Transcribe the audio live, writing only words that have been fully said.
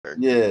her.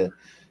 Yeah.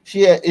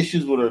 She had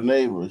issues with her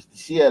neighbors.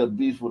 She had a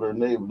beef with her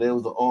neighbor. There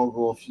was an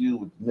ongoing feud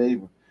with the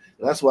neighbor.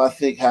 And that's what I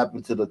think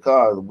happened to the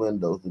car, the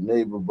windows. The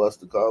neighbor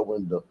busted the car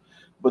window.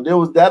 But there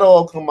was that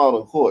all come out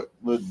in court.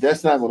 But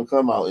that's not going to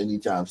come out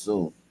anytime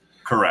soon.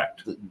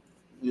 Correct.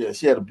 Yeah,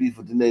 she had a beef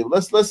with the neighbor.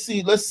 Let's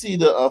see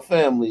the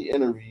family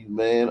interview,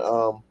 man.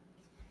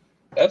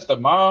 That's the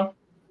mom.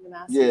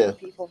 Yeah.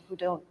 People who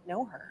don't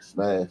know her.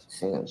 Smash.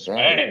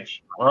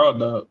 Smash.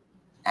 World up.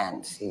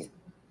 And she's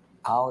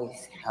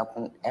always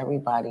helping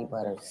everybody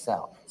but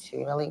herself. She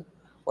really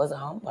was a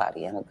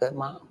homebody and a good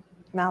mom.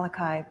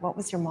 Malachi, what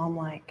was your mom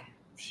like?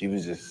 She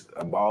was just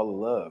a ball of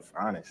love,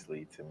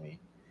 honestly, to me.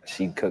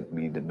 She cooked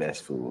me the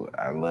best food.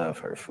 I love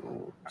her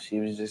food. She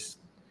was just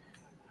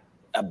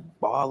a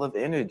ball of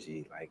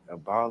energy, like a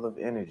ball of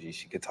energy.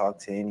 She could talk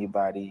to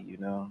anybody, you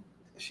know.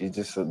 She's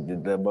just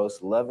the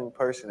most loving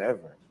person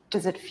ever.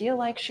 Does it feel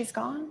like she's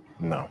gone?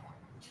 No.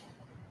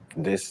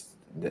 This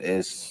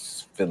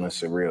is feeling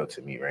surreal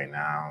to me right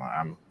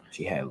now.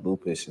 She had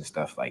lupus and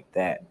stuff like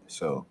that.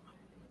 So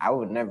I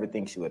would never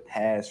think she would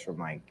pass from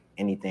like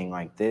anything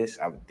like this.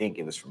 I would think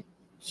it was from.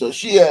 So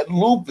she had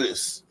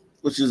lupus,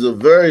 which is a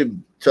very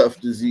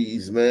tough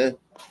disease, man.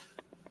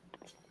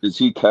 Is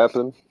he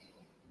capping?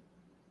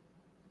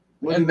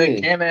 What And do you they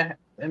mean?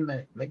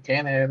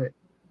 can't have it.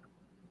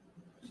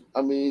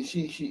 I mean,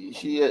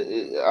 she had,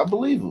 I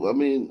believe her. I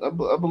mean, I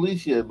believe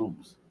she had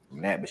lupus.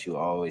 That, but she would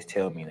always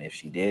tell me that if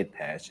she did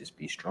pass, just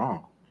be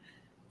strong.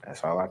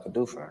 That's all I could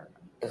do for her.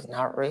 It's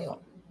not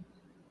real.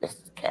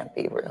 This can't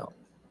be real.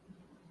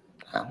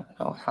 I don't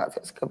know how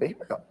this could be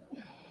real.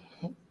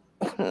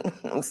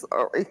 I'm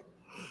sorry.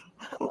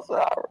 I'm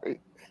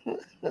sorry.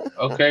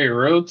 Okay,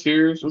 real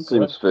tears. It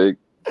seems fake.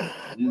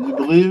 You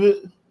believe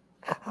it?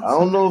 I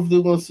don't know if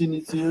they're gonna see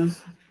any tears.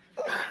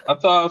 I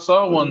thought I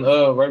saw one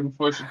right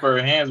before she put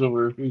her hands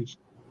over her face.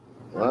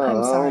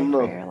 I'm sorry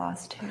for your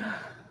loss too.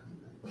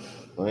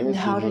 And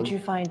how did you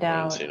find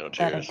out no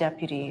that a tears.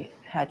 deputy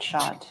had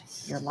shot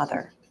your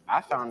mother?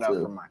 I found out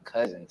from my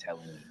cousin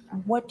telling me.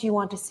 What do you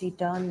want to see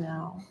done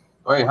now?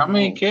 Wait, how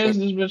many kids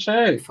this bitch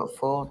had? For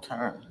full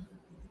term.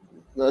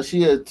 No,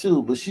 she had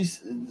two, but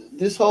she's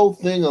this whole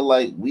thing of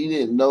like we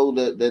didn't know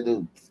that they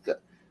knew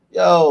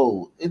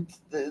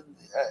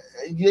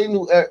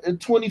in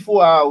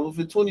 24 hours.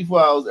 For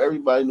 24 hours,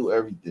 everybody knew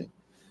everything.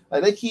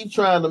 Like they keep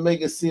trying to make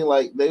it seem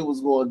like they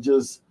was going to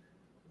just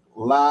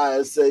lie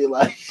and say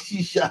like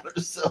she shot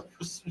herself.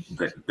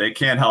 They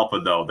can't help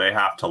it though. They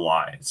have to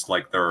lie. It's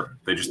like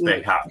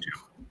they have to.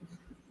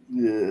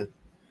 Yeah,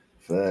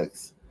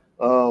 facts.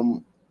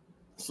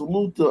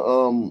 Salute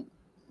to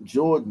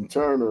Jordan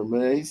Turner,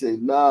 man. He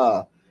said,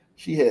 nah,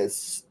 she had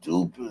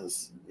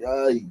stupors.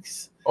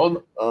 Yikes.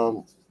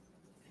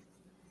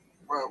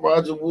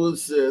 Roger Wood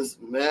says,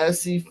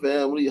 Massey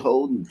family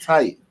holding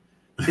tight.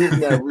 Hitting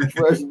that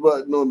refresh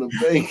button on the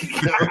bank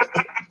account.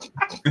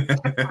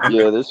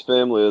 Yeah, this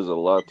family has a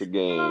lot to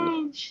gain.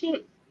 Oh,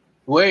 shit.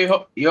 Wait,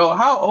 yo,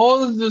 how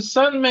old is the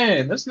son,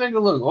 man? This nigga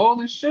look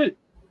old as shit.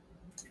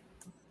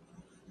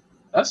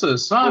 That's a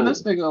son.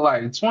 This nigga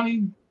like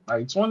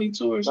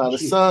 22 or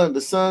something.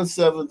 The son's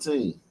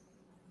 17.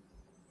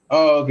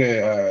 Oh,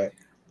 okay, all right.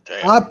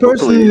 Damn. I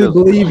personally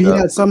believe he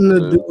had something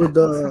to do with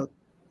the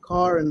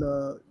car in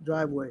the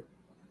driveway.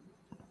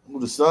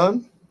 With the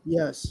son?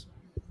 Yes.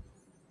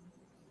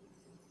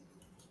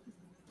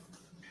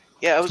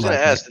 Yeah, I was gonna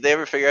ask, did they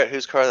ever figure out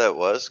whose car that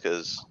was?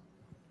 Because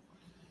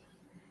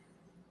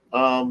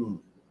I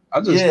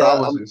just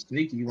thought it was a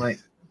sneaky link.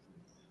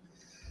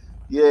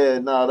 Yeah,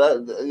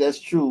 no, that's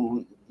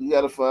true. You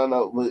got to find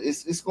out, but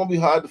it's gonna be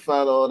hard to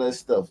find all that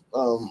stuff.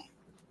 All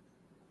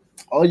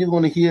you're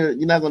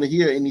not gonna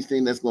hear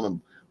anything that's gonna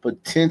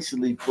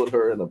potentially put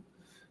her in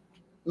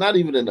not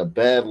even in a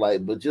bad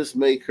light, but just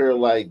make her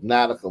like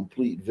not a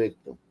complete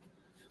victim.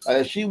 Like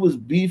if she was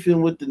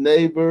beefing with the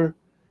neighbor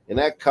and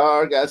that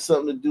car got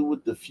something to do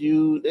with the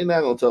feud, they're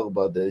not gonna talk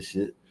about that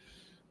shit.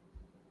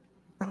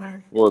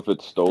 Or if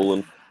it's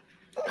stolen.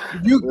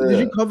 Did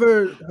you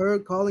cover her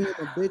calling him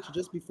a bitch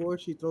just before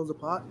she throws a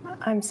pot?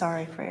 I'm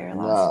sorry for your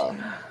loss too.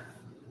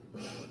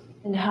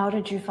 And how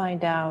did you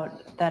find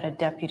out that a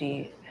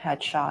deputy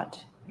had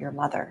shot your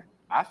mother?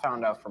 I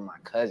found out from my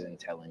cousin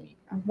telling me.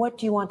 What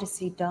do you want to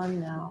see done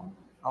now?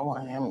 I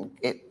want him to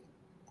get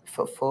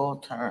for full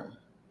term.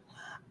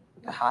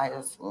 The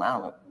highest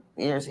amount of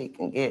years he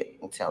can get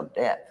until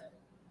death.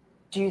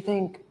 Do you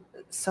think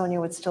Sonya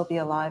would still be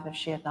alive if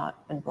she had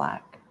not been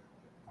black?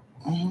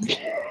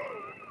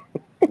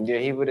 Yeah,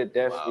 he would have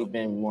definitely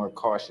been more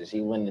cautious.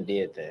 He wouldn't have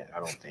did that, I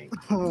don't think.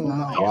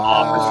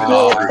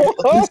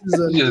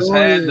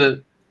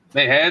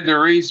 They had the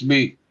race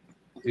beat.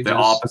 The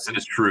opposite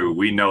is true.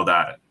 We know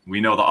that.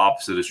 We know the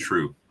opposite is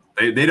true.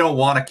 They don't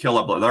want to kill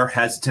a black. They're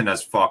hesitant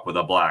as fuck with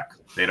a black.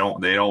 They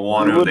don't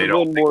want to. They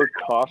don't.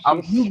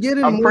 I'm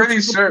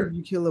pretty sure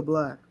you kill a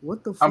black.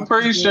 What the fuck? I'm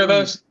pretty sure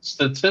that's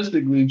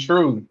statistically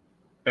true.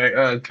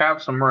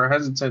 Cops are more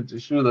hesitant to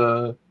shoot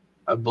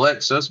a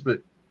black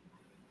suspect.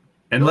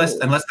 Unless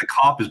the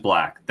cop is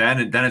black,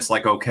 then it's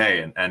like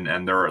okay,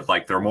 and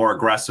they're more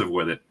aggressive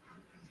with it.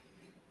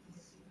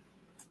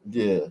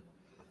 Yeah.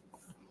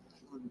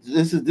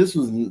 This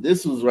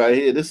was right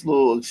here. This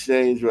little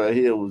exchange right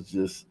here was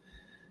just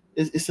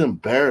it's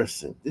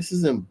embarrassing. This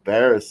is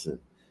embarrassing.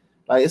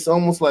 Like it's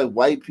almost like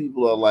white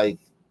people are like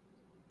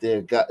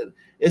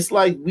it's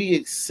like we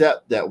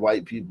accept that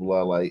white people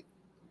are like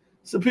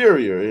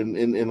superior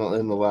in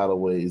a lot of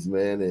ways,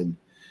 man. And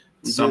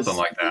something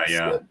like that,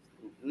 yeah.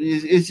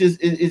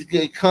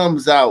 It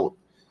comes out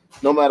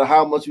no matter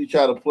how much we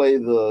try to play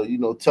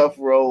the tough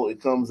role,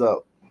 it comes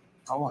out.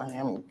 I want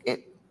him to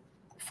get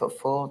for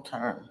full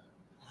term,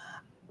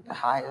 the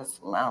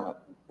highest amount of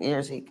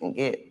years he can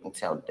get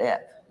until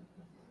death.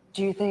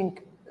 Do you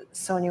think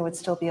Sonya would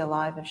still be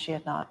alive if she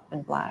had not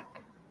been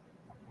black?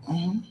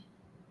 Mm-hmm.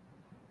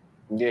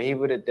 Yeah, he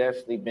would have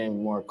definitely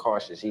been more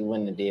cautious. He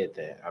wouldn't have did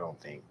that, I don't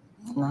think.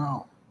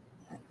 No,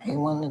 he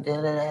wouldn't have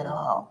did it at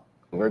all.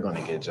 We're going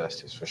to get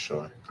justice for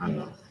sure. I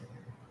know.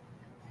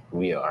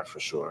 We are for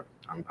sure.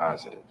 I'm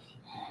positive.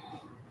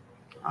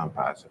 I'm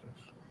positive.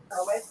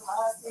 Away from my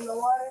husband in the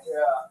water? Yeah.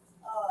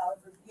 Oh, I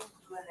would rebuke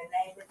you in the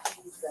name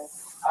of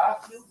Jesus. I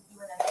rebuke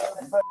you in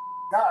the name of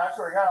God, I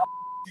swear to God, I'll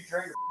shoot you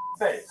in your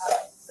face.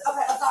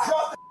 Okay, I'm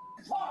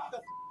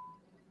sorry.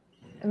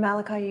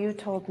 Malachi, you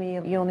told me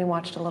you only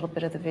watched a little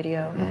bit of the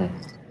video.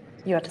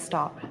 Mm-hmm. You had to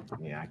stop.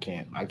 Yeah, I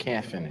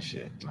can't finish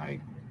it.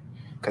 Like,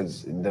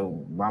 cause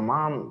my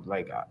mom,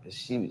 like,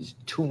 she was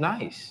too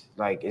nice.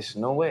 Like, it's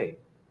no way.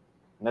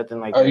 Nothing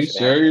like that. Are you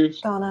serious?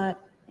 Donna,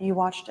 you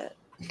watched it.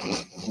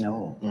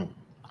 No.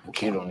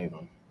 You don't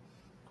even.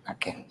 I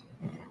can't.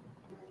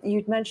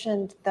 You'd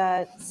mentioned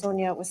that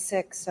Sonya was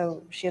sick,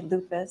 so she had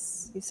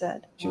lupus, you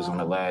said. She was on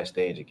the last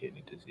stage of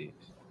kidney disease.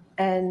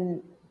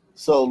 And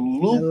so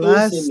lupus the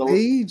last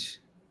stage?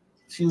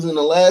 She was in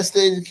the last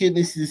stage of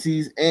kidney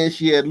disease and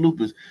she had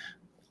lupus.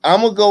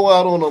 I'm gonna go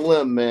out on a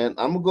limb, man.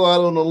 I'm gonna go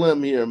out on a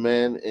limb here,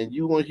 man, and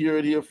you gonna hear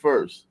it here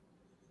first.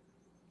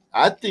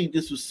 I think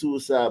this was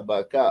suicide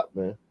by cop,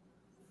 man.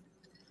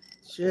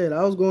 Shit,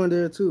 I was going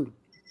there too.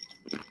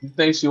 You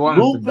think she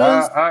wanted to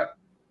die?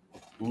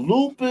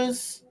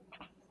 Lupus,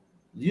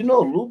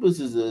 lupus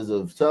is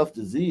a tough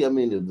disease. I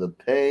mean, the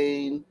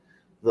pain,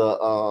 you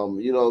know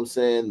what I'm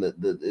saying,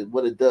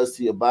 what it does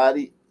to your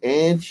body.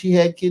 And she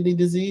had kidney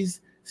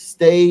disease,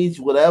 stage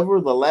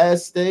whatever, the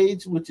last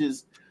stage, which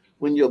is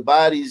when your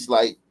body's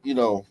like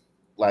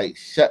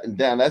shutting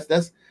down.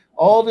 That's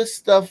all this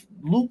stuff,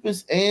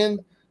 lupus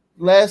and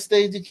last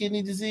stage of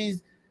kidney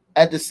disease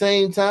at the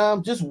same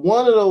time. Just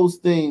one of those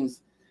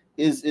things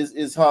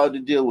is hard to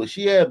deal with.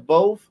 She had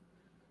both.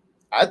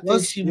 I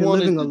think she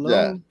wanted to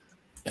die.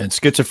 And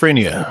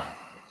schizophrenia.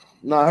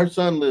 No, her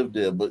son lived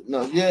there, but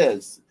no,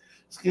 yes,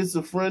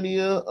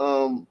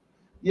 schizophrenia.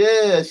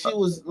 Yeah, she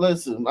was.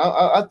 Listen,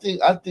 I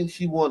think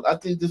she won. I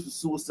think this was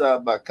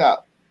suicide by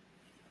cop.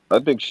 I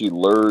think she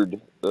lured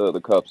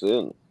the cops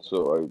in,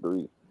 so I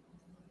agree.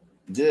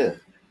 Yeah.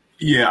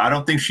 Yeah, I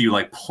don't think she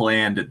like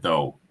planned it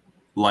though.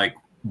 Like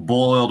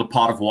boiled a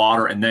pot of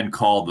water and then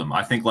called them.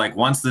 I think like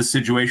once the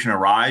situation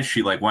arrived,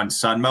 she like went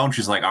sun mode.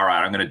 She's like, all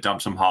right, I'm gonna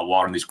dump some hot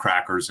water in these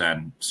crackers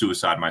and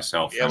suicide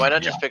myself. Yeah, why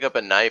not just pick up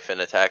a knife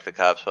and attack the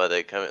cops while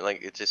they come in?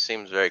 Like it just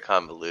seems very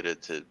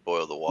convoluted to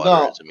boil the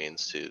water as a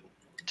means to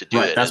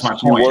do it. That's my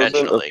point.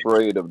 She wasn't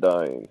afraid of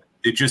dying.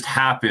 It just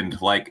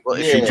happened. Like well,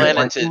 if you're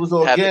planning to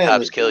have the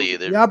cops kill you,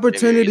 the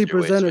opportunity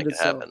presented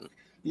itself.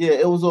 Yeah,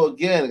 it was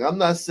organic. I'm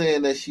not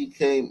saying that she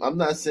came. I'm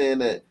not saying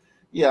that.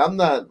 Yeah, I'm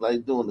not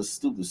like doing the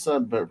stupid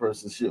sunburn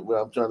person shit where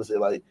I'm trying to say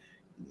like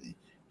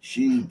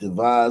she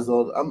devised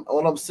all.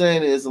 What I'm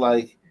saying is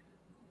like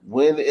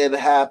when it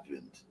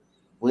happened,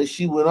 when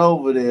she went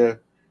over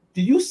there,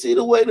 do you see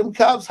the way them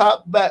cops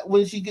hopped back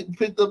when she get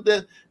picked up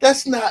there?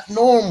 That's not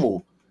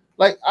normal.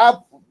 Like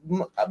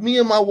me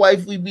and my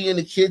wife, we be in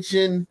the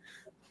kitchen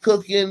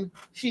cooking.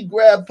 She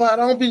grabbed pot.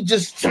 I don't be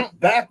just jump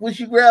back when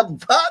she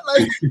grabbed a pot.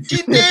 Like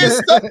she did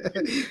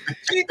something.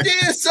 She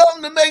did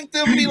something to make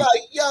them be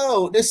like,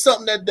 yo, there's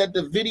something that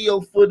the video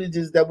footage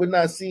is that we're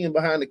not seeing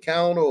behind the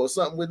counter or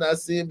something we're not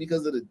seeing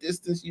because of the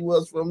distance she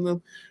was from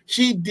them.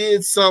 She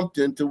did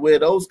something to where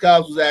those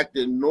cops was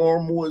acting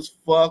normal as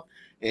fuck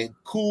and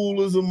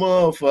cool as a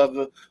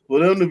motherfucker for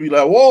them to be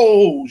like,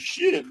 whoa,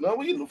 shit, no,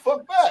 we get the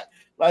fuck back.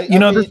 Like,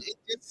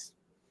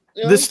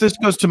 This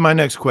goes to my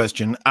next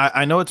question.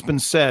 I know it's been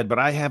said, but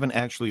I haven't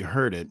actually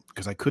heard it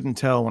because I couldn't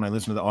tell when I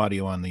listened to the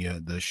audio on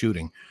the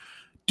shooting.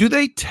 Do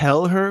they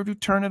tell her to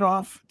turn it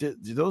off? Do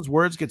those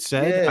words get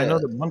said? Yeah. I know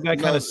that one guy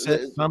kind of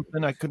said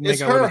something. I couldn't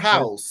make out. It's her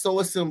house, so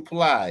it's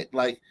implied.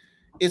 Like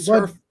it's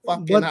her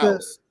fucking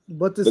house.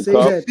 But to the say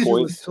cop that she was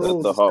points told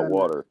at the hot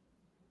water,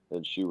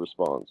 and she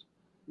responds.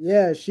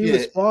 Yeah, she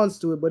responds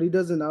to it, but he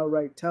doesn't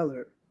outright tell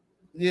her.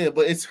 Yeah,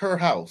 but it's her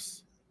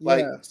house.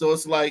 Like so,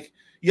 it's like.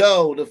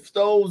 Yo, the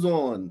stove's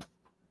on.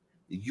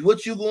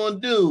 What you gonna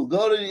do?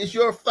 It's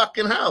your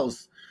fucking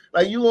house.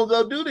 Like you gonna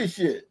go do this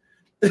shit.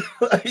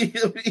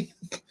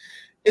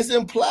 It's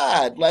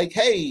implied. Like,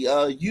 hey,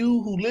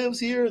 you who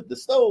lives here, the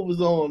stove is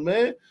on,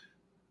 man.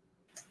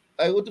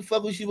 Like, what the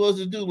fuck was she supposed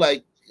to do?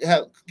 Like,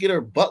 get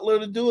her butler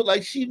to do it?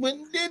 Like, she went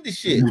and did the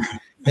shit.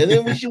 And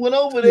then when she went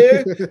over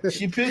there,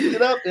 she picked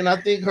it up, and I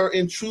think her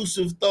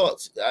intrusive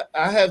thoughts.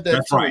 I have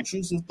that too,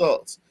 intrusive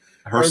thoughts.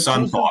 Her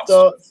son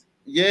thoughts.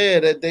 Yeah,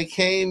 that they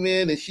came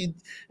in and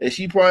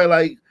she probably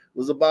like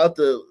was about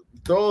to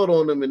throw it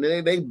on them, and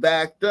then they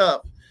backed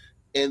up,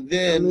 and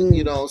then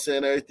you know what I'm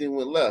saying, everything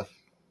went left.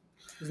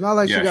 It's not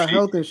like she got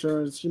health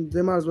insurance.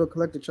 They might as well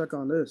collect a check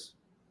on this.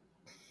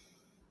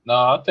 No,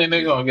 I think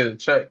they're gonna get a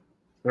check.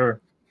 Sure.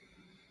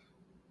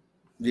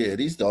 Yeah,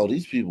 all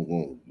these people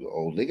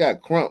going. They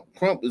got Crump.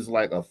 Crump is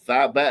like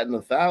batting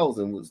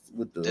 1,000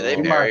 with the. Did they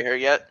marry her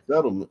yet?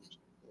 Settlement.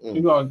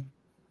 You going?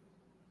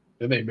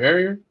 Did they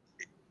bury her?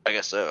 I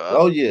guess so.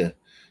 Oh yeah.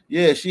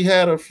 She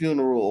had her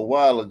funeral a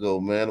while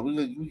ago, man.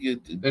 We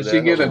get. Did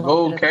she get a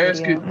gold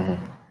casket?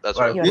 That's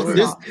right.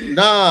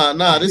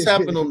 Nah. This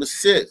happened on the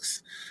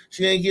 6th.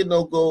 She ain't getting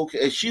no gold.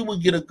 She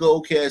would get a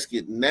gold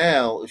casket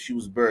now if she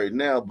was buried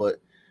now, but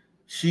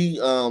she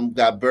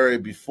got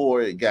buried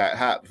before it got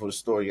hot. Before the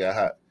story got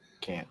hot.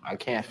 I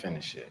can't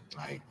finish it,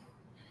 like,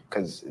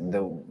 cause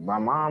my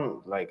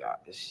mom, like,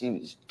 she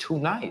was too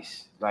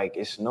nice. Like,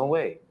 it's no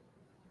way,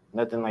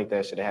 nothing like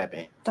that should have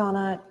happened.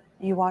 Donna,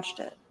 you watched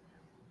it.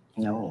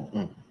 No,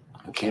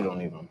 you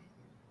don't even.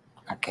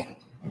 I can't.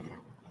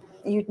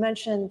 You'd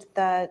mentioned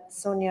that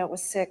Sonya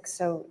was sick,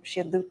 so she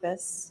had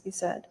lupus, you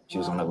said. She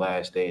was on the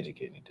last stage of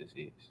kidney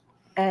disease.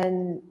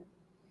 And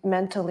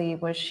mentally,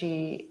 was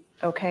she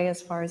okay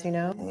as far as you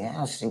know?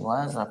 Yeah, she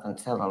was up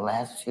until the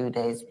last few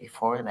days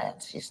before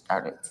that. She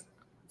started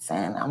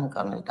saying, I'm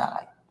gonna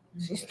die.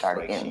 She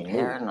started getting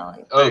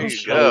paranoid. Oh,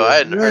 shit. I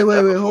hadn't heard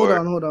that Wait, before.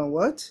 hold on.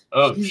 What?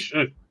 Oh,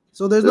 shit.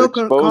 So there's no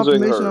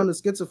confirmation on the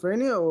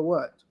schizophrenia or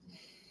what?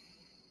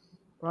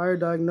 Prior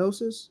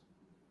diagnosis?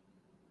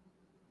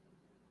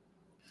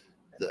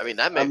 I mean,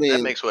 that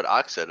makes what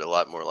Ox said a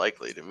lot more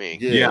likely to me.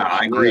 Yeah,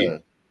 I agree.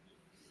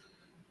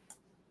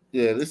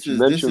 Yeah, this is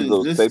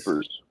those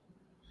papers.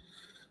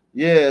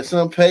 Yeah,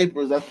 some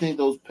papers. I think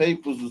those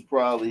papers was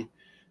probably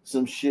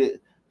some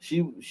shit.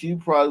 She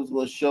probably was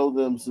gonna show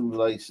them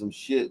some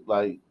shit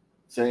like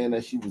saying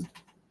that she was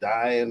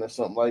dying or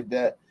something like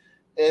that,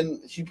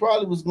 and she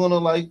probably was gonna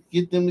like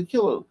get them to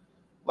kill her.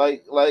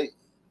 Like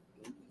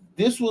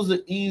this was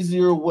an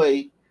easier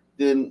way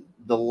than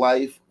the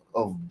life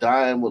of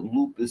dying with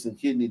lupus and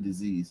kidney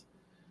disease.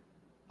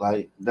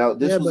 Like now,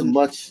 this was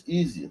much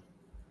easier.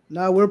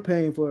 Now we're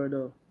paying for it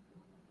though.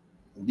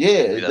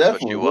 Yeah, Maybe that's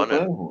definitely. what she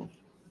wanted.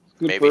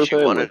 Maybe she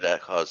wanted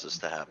that causes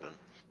to happen.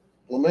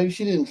 Well, maybe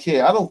she didn't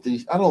care. I don't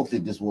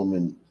think this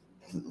woman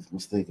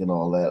was thinking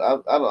all that.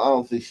 I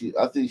don't think she.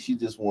 I think she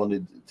just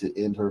wanted to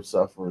end her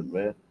suffering,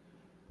 man.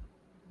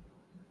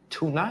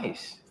 Too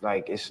nice.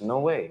 Like, it's no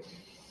way,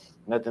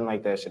 nothing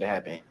like that should have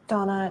happened.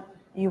 Donna,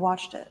 you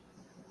watched it.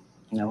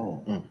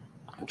 No,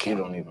 you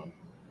don't even.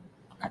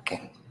 I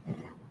can't.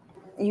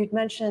 You'd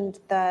mentioned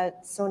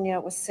that Sonya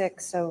was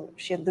sick, so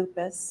she had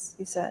lupus,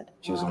 you said.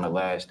 She was on the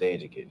last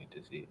stage of kidney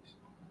disease.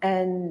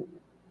 And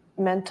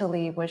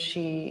mentally, was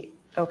she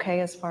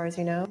okay as far as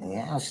you know?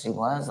 Yeah, she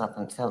was up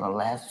until the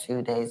last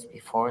few days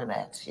before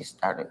that. She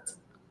started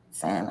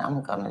saying,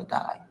 I'm gonna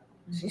die.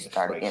 She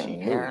started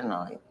getting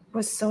paranoid.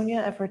 Was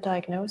Sonya ever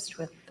diagnosed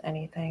with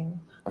anything?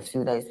 A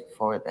few days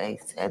before, they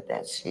said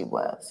that she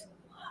was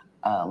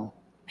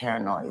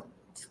paranoid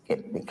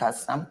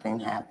because something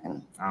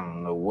happened. I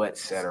don't know what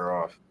set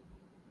her off.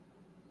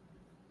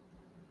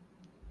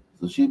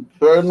 So she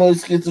paranoid,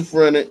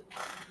 schizophrenic,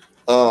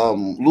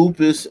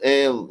 lupus,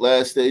 and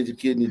last stage of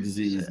kidney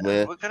disease,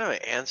 man. What kind of an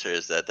answer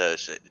is that, though?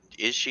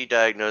 Is she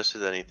diagnosed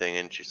with anything?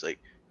 And she's like,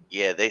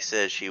 yeah, they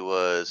said she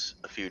was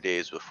a few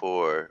days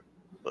before.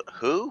 But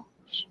who?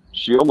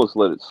 She almost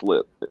let it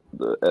slip.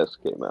 The S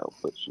came out,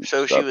 but she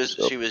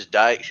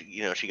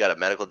she got a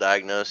medical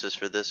diagnosis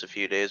for this a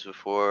few days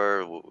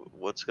before.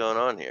 What's going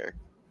on here?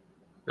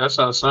 That's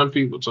how some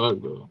people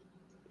talk, though.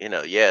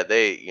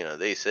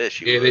 They said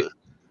she was.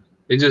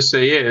 They just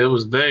say, yeah, it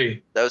was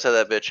they. That was how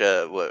that bitch,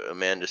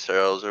 Amanda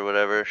Searles or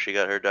whatever, she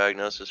got her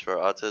diagnosis for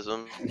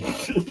autism.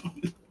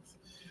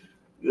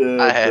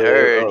 I had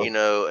heard,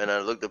 and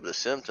I looked up the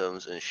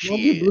symptoms, and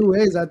she. Blue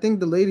A's. I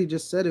think the lady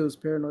just said it was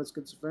paranoid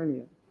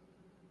schizophrenia.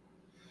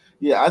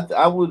 Yeah,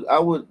 I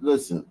would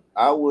listen.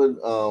 I would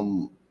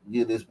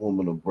give this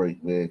woman a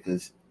break, man,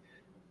 because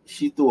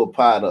she threw a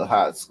pot of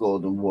hot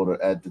scalding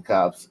water at the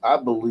cops. I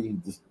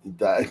believe the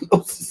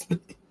diagnosis.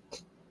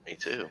 Me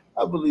too.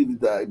 I believe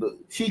the diagnosis.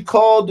 She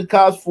called the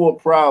cops for a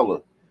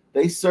prowler.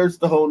 They searched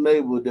the whole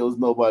neighborhood. There was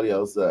nobody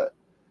outside.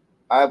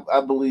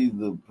 I believe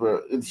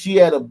she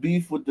had a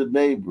beef with the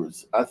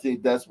neighbors. I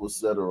think that's what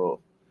set her off.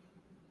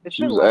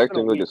 She was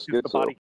acting like a schizo.